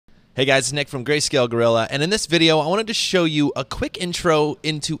Hey guys, it's Nick from Greyscalegorilla, and in this video I wanted to show you a quick intro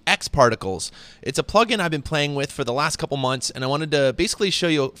into X Particles. It's a plugin I've been playing with for the last couple months, and I wanted to basically show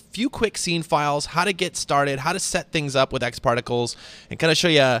you a few quick scene files, how to get started, how to set things up with X Particles, and kind of show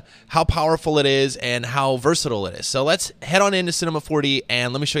you how powerful it is and how versatile it is. So let's head on into Cinema 4D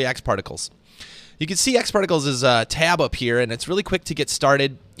and let me show you X Particles. You can see X Particles is a tab up here, and it's really quick to get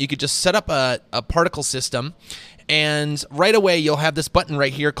started. You could just set up a particle system, and right away you'll have this button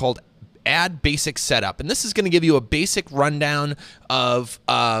right here called Add Basic Setup, and this is going to give you a basic rundown of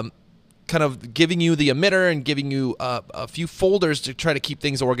kind of giving you the emitter and giving you a few folders to try to keep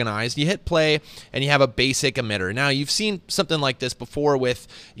things organized. You hit play and you have a basic emitter. Now you've seen something like this before with,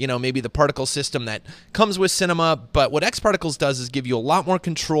 you know, maybe the particle system that comes with Cinema, but what X Particles does is give you a lot more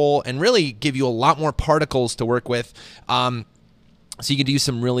control and really give you a lot more particles to work with. So you can do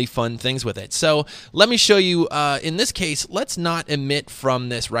some really fun things with it. So let me show you, in this case, let's not emit from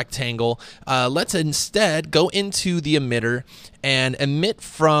this rectangle. Let's instead go into the emitter and emit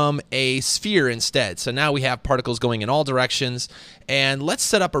from a sphere instead. So now we have particles going in all directions. And let's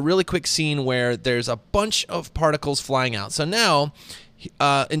set up a really quick scene where there's a bunch of particles flying out. So now,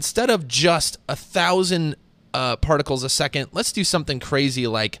 instead of just 1,000 particles a second, let's do something crazy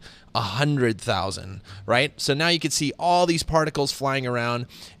like 100,000, right? So now you can see all these particles flying around.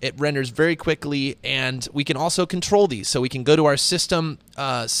 It renders very quickly, and we can also control these. So we can go to our system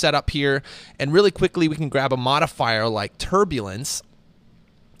setup here, and really quickly we can grab a modifier like turbulence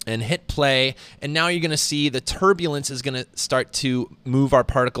and hit play, and now you're going to see the turbulence is going to start to move our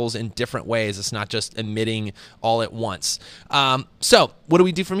particles in different ways. It's not just emitting all at once. So what do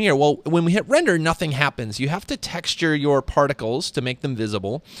we do from here? Well, when we hit render, nothing happens. You have to texture your particles to make them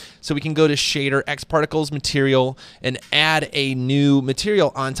visible. So we can go to Shader, X Particles, Material, and add a new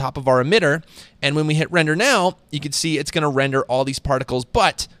material on top of our emitter. And when we hit render now, you can see it's going to render all these particles,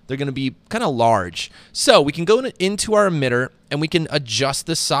 but they're going to be kind of large. So we can go into our emitter and we can adjust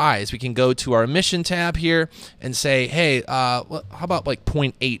the size. We can go to our emission tab here and say, hey, how about like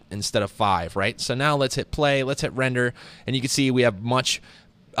 0.8 instead of 5, right? So now let's hit play, let's hit render, and you can see we have much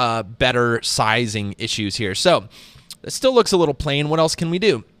better sizing issues here. So it still looks a little plain. What else can we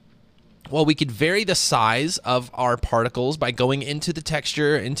do? Well, we could vary the size of our particles by going into the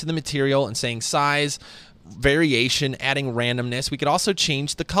texture, into the material, and saying size, variation, adding randomness. We could also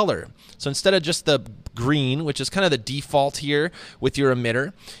change the color. So instead of just the green, which is kind of the default here with your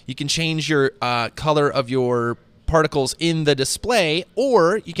emitter, you can change your color of your particles in the display,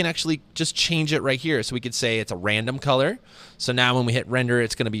 or you can actually just change it right here. So we could say it's a random color. So now when we hit render,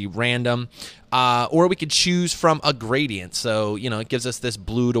 it's going to be random. Or we could choose from a gradient. So, you know, it gives us this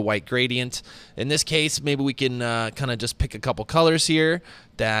blue to white gradient. In this case, maybe we can kind of just pick a couple colors here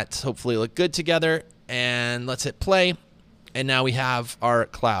that hopefully look good together. And let's hit play. And now we have our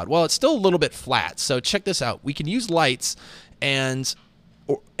cloud. Well, it's still a little bit flat. So check this out. We can use lights and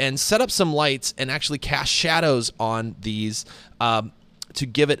set up some lights and actually cast shadows on these to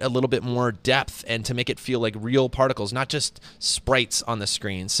give it a little bit more depth and to make it feel like real particles, not just sprites on the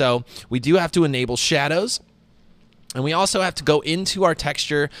screen. So we do have to enable shadows. And we also have to go into our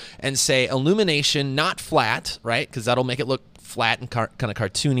texture and say illumination, not flat, right? Because that'll make it look flat and kind of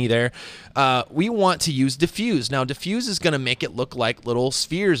cartoony there. We want to use diffuse. Now, diffuse is going to make it look like little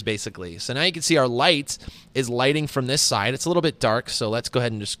spheres, basically. So now you can see our light is lighting from this side. It's a little bit dark, so let's go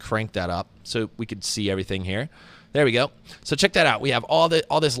ahead and just crank that up so we can see everything here. There we go. So check that out. We have all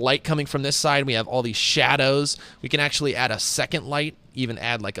this light coming from this side. We have all these shadows. We can actually add a second light, even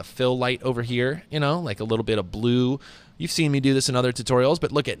add like a fill light over here, you know, like a little bit of blue. You've seen me do this in other tutorials,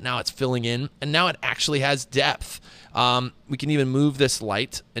 but look at now it's filling in, and now it actually has depth. We can even move this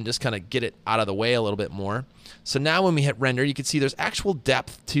light and just kind of get it out of the way a little bit more. So now when we hit render, you can see there's actual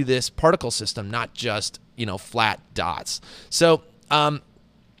depth to this particle system, not just, you know, flat dots. So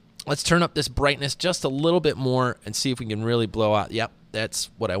let's turn up this brightness just a little bit more and see if we can really blow out. Yep,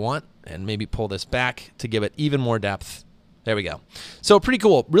 that's what I want. And maybe pull this back to give it even more depth. There we go. So pretty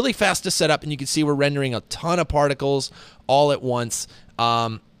cool. Really fast to set up, and you can see we're rendering a ton of particles all at once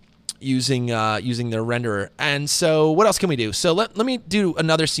using their renderer. And so what else can we do? So let me do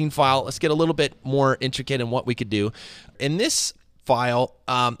another scene file. Let's get a little bit more intricate in what we could do. In this file,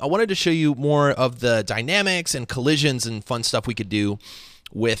 I wanted to show you more of the dynamics and collisions and fun stuff we could do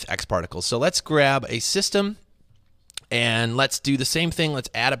with X Particles. So let's grab a system and let's do the same thing. Let's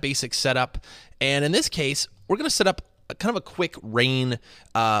add a basic setup. And in this case, we're going to set up kind of a quick rain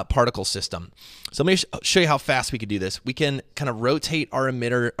particle system. So let me show you how fast we could do this. We can kind of rotate our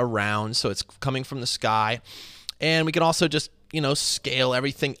emitter around so it's coming from the sky. And we can also just, you know, scale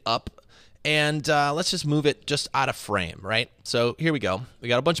everything up and let's just move it just out of frame, right? So here we go. We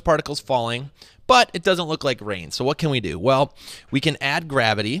got a bunch of particles falling, but it doesn't look like rain. So what can we do? Well, we can add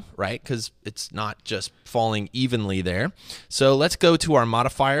gravity, right? Because it's not just falling evenly there. So let's go to our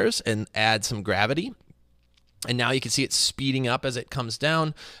modifiers and add some gravity. And now you can see it speeding up as it comes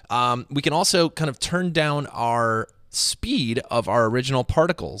down. We can also kind of turn down our speed of our original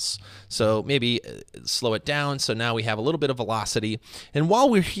particles. So maybe slow it down. So now we have a little bit of velocity. And while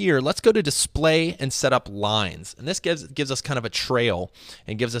we're here, let's go to display and set up lines. And this gives us kind of a trail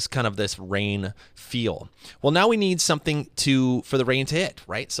and gives us kind of this rain feel. Well, now we need something for the rain to hit,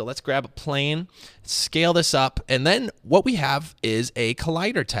 right? So let's grab a plane, scale this up, and then what we have is a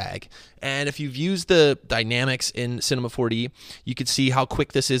collider tag. And if you've used the dynamics in Cinema 4D, you can see how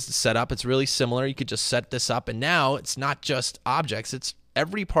quick this is to set up. It's really similar. You could just set this up, and now it's not just objects. It's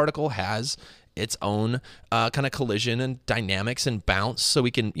every particle has its own kind of collision and dynamics and bounce. So we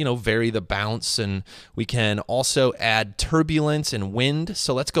can, vary the bounce, and we can also add turbulence and wind.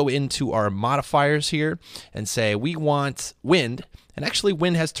 So let's go into our modifiers here and say we want wind. And actually,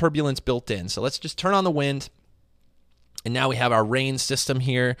 wind has turbulence built in. So let's just turn on the wind. And now we have our rain system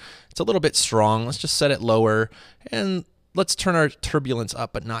here. It's a little bit strong. Let's just set it lower. And let's turn our turbulence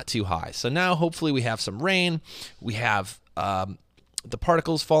up, but not too high. So now hopefully we have some rain. We have the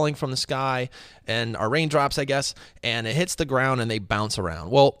particles falling from the sky and our raindrops, I guess. And it hits the ground and they bounce around.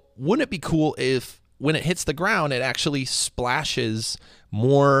 Well, wouldn't it be cool if when it hits the ground, it actually splashes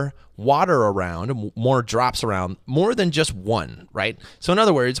more water around, more drops around, more than just one, right? So in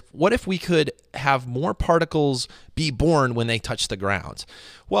other words, what if we could have more particles be born when they touch the ground?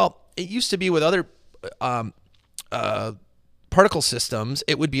 Well, it used to be with other particle systems,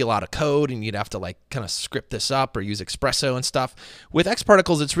 it would be a lot of code and you'd have to like kind of script this up or use Espresso and stuff. With X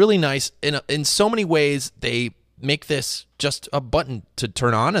particles, it's really nice. In so many ways, they make this just a button to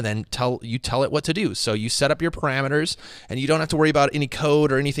turn on, and then tell it what to do. So you set up your parameters and you don't have to worry about any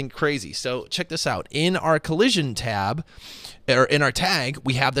code or anything crazy. So check this out. In our collision tab, or in our tag,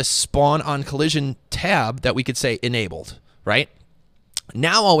 we have this spawn on collision tab that we could say enabled, right?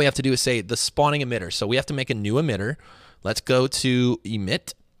 Now all we have to do is say the spawning emitter. So we have to make a new emitter. Let's go to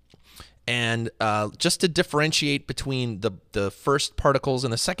emit. And just to differentiate between the first particles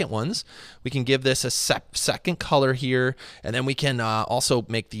and the second ones, we can give this a second color here, and then we can also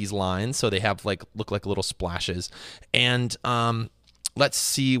make these lines so they have look like little splashes. And let's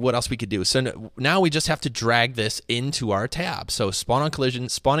see what else we could do. So now we just have to drag this into our tab. So spawn on collision,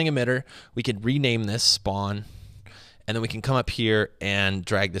 spawning emitter. We could rename this spawn, and then we can come up here and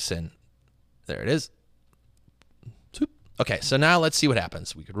drag this in. There it is. Okay, so now let's see what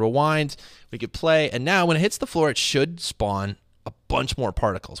happens. We could rewind, we could play, and now when it hits the floor, it should spawn a bunch more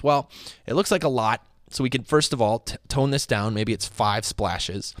particles. Well, it looks like a lot, so we can first of all tone this down. Maybe it's 5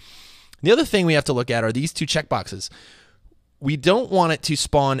 splashes. The other thing we have to look at are these 2 checkboxes. We don't want it to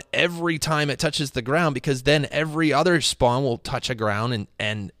spawn every time it touches the ground, because then every other spawn will touch a ground,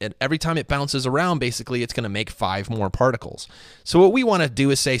 and every time it bounces around, basically it's going to make 5 more particles. So what we want to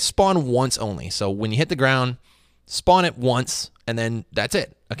do is say spawn once only. So when you hit the ground, spawn it once, and then that's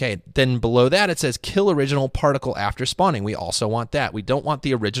it. Okay, then below that it says kill original particle after spawning. We also want that. We don't want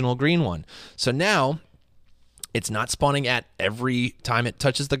the original green one. So now it's not spawning at every time it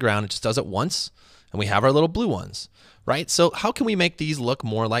touches the ground. It just does it once, and we have our little blue ones, right? So how can we make these look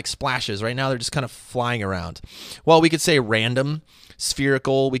more like splashes? Right now they're just kind of flying around. Well, we could say random,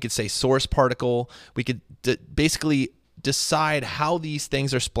 spherical. We could say source particle. We could basically decide how these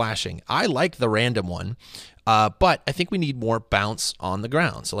things are splashing. I like the random one. But I think we need more bounce on the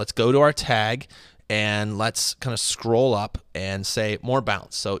ground. So let's go to our tag and let's kind of scroll up and say more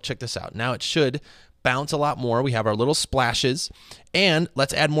bounce. So check this out. Now it should bounce a lot more. We have our little splashes, and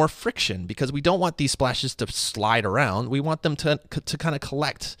let's add more friction, because we don't want these splashes to slide around. We want them to kind of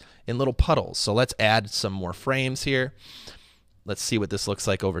collect in little puddles. So let's add some more frames here. Let's see what this looks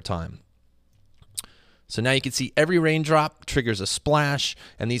like over time. So now you can see every raindrop triggers a splash,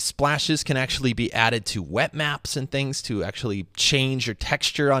 and these splashes can actually be added to wet maps and things to actually change your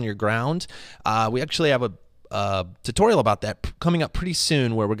texture on your ground. We actually have a tutorial about that coming up pretty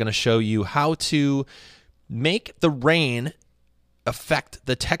soon, where we're going to show you how to make the rain affect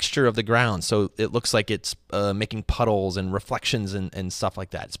the texture of the ground so it looks like it's making puddles and reflections and stuff like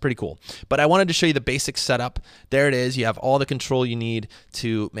that. It's pretty cool. But I wanted to show you the basic setup. There it is. You have all the control you need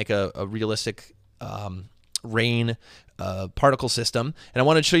to make a realistic rain particle system. And I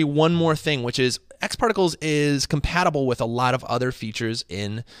wanted to show you one more thing, which is xParticles is compatible with a lot of other features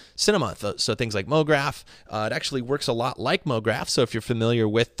in Cinema. So things like MoGraph, it actually works a lot like MoGraph. So if you're familiar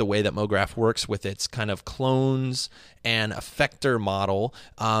with the way that MoGraph works with its kind of clones and effector model,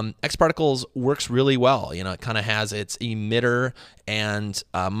 xParticles works really well. You know, it kind of has its emitter and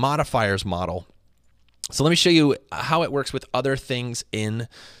modifiers model. So let me show you how it works with other things in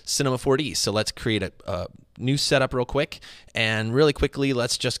Cinema 4D. So let's create a new setup real quick, and really quickly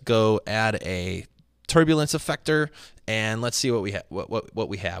let's just go add a turbulence effector, and let's see what we have. What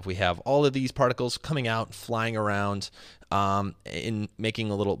we have. We have all of these particles coming out, flying around, in making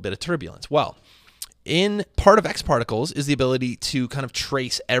a little bit of turbulence. Well, in part of xParticles is the ability to kind of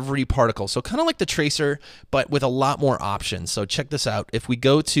trace every particle. So kind of like the tracer, but with a lot more options. So check this out. If we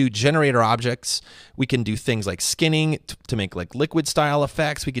go to generator objects, we can do things like skinning to make like liquid style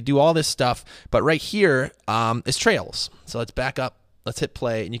effects. We could do all this stuff, but right here is trails. So let's back up. Let's hit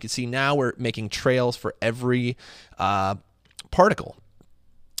play, and you can see now we're making trails for every particle.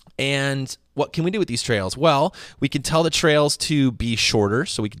 And what can we do with these trails? Well, we can tell the trails to be shorter.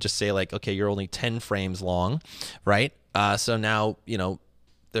 So we could just say like, okay, you're only 10 frames long, right? So now, you know,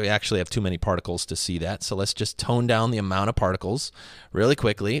 they actually have too many particles to see that. So let's just tone down the amount of particles really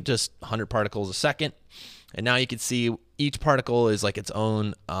quickly, just 100 particles a second. And now you can see each particle is like its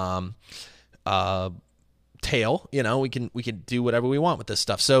own tail. You know, we can do whatever we want with this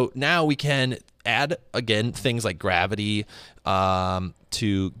stuff. So now we can add, again, things like gravity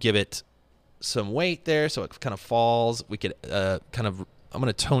to give it some weight there, so it kind of falls. We could kind of, I'm going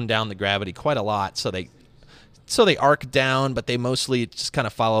to tone down the gravity quite a lot, so they arc down, but they mostly just kind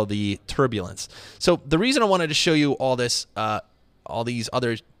of follow the turbulence. So the reason I wanted to show you all this, all these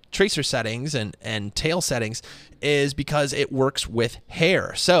other tracer settings and tail settings is because it works with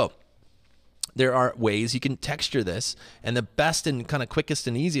hair. So there are ways you can texture this, and the best and kind of quickest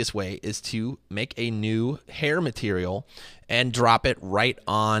and easiest way is to make a new hair material and drop it right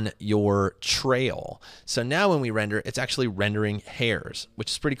on your trail. So now when we render, it's actually rendering hairs,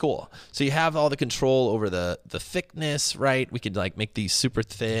 which is pretty cool. So you have all the control over the thickness, right? We could like make these super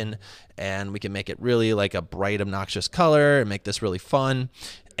thin, and we can make it really like a bright, obnoxious color and make this really fun.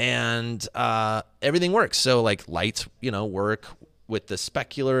 And everything works. So like lights, you know, work with the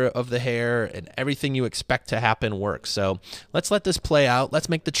specular of the hair, and everything you expect to happen works. So let's let this play out. Let's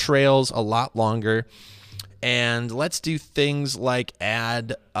make the trails a lot longer, and let's do things like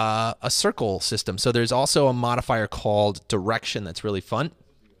add a circle system. So there's also a modifier called direction that's really fun.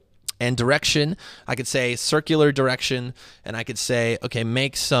 And direction, I could say circular direction, and I could say, okay,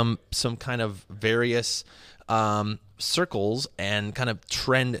 make some kind of various circles and kind of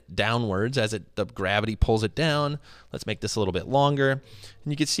trend downwards as the gravity pulls it down. Let's make this a little bit longer,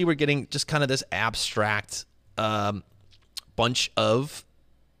 and you can see we're getting just kind of this abstract bunch of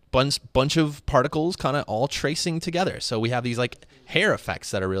particles kind of all tracing together. So we have these like hair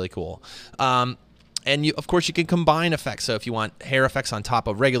effects that are really cool. And of course, you can combine effects. So if you want hair effects on top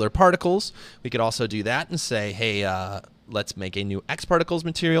of regular particles, we could also do that and say, hey, let's make a new xParticles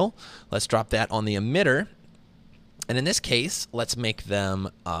material. Let's drop that on the emitter. And in this case, let's make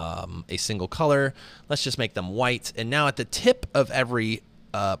them a single color. Let's just make them white. And now at the tip of every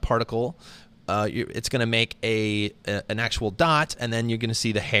particle, it's going to make an actual dot, and then you're going to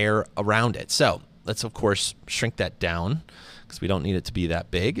see the hair around it. So let's, of course, shrink that down because we don't need it to be that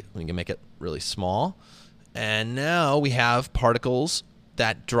big. We can make it really small. And now we have particles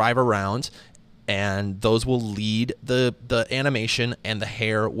that drive around, and those will lead the animation, and the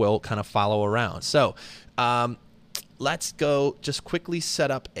hair will kind of follow around. So let's go just quickly set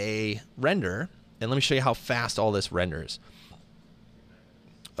up a render, and let me show you how fast all this renders.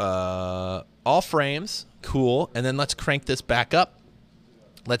 All frames, cool. And then let's crank this back up.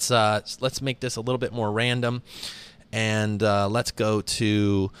 Let's make this a little bit more random, and let's go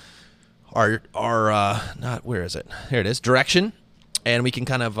to our not, where is it? Here it is, direction. And we can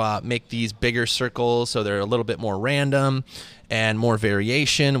kind of make these bigger circles so they're a little bit more random and more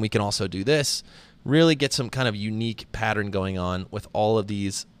variation. We can also do this. Really get some kind of unique pattern going on with all of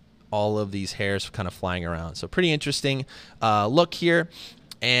these hairs kind of flying around. So pretty interesting look here.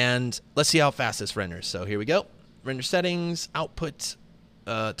 And let's see how fast this renders. So here we go. Render settings, output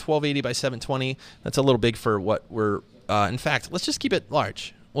 1280 by 720. That's a little big for what we're, in fact, let's just keep it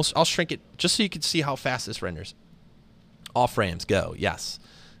large. I'll shrink it just so you can see how fast this renders. All frames, go, yes.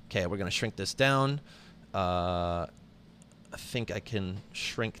 Okay, we're gonna shrink this down. I think I can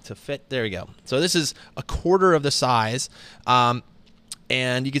shrink to fit. There we go. So this is a quarter of the size.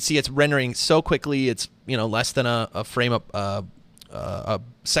 And you can see it's rendering so quickly. It's, you know, less than a frame, a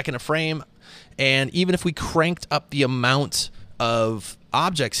second a frame. And even if we cranked up the amount of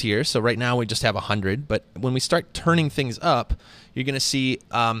objects here, so right now we just have 100, but when we start turning things up, you're going to see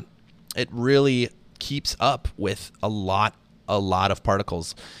it really keeps up with a lot of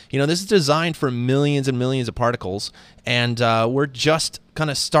particles. You know, this is designed for millions and millions of particles, and we're just kind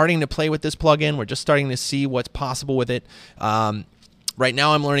of starting to play with this plugin. We're just starting to see what's possible with it. Right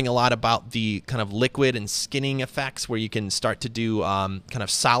now I'm learning a lot about the kind of liquid and skinning effects where you can start to do kind of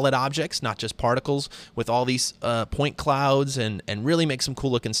solid objects, not just particles, with all these point clouds and really make some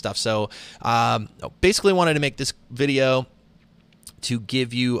cool looking stuff. So basically wanted to make this video to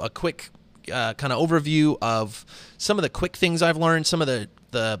give you a quick kind of overview of some of the quick things I've learned, some of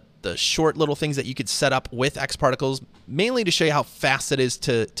the short little things that you could set up with X particles, mainly to show you how fast it is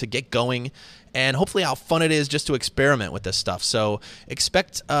to get going, and hopefully how fun it is just to experiment with this stuff. So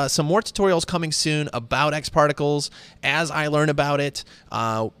expect some more tutorials coming soon about X particles as I learn about it.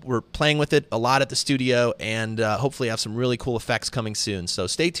 We're playing with it a lot at the studio, and hopefully have some really cool effects coming soon. So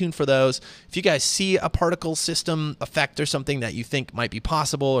stay tuned for those. If you guys see a particle system effect or something that you think might be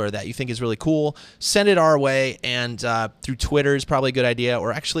possible or that you think is really cool, send it our way, and through Twitter is probably a good idea,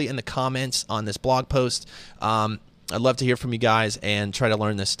 or actually in the comments on this blog post. I'd love to hear from you guys and try to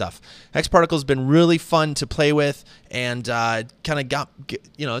learn this stuff. X particles has been really fun to play with, and kind of got,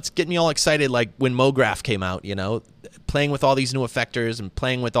 you know, it's getting me all excited like when MoGraph came out, you know, playing with all these new effectors and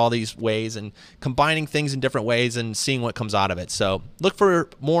playing with all these ways and combining things in different ways and seeing what comes out of it. So look for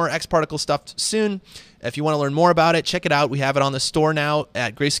more X particle stuff soon. If you want to learn more about it, check it out. We have it on the store now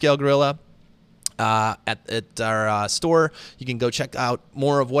at Greyscalegorilla. At our store. You can go check out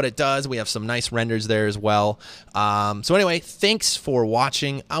more of what it does. We have some nice renders there as well. So anyway, thanks for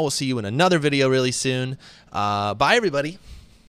watching. I will see you in another video really soon. Bye, everybody.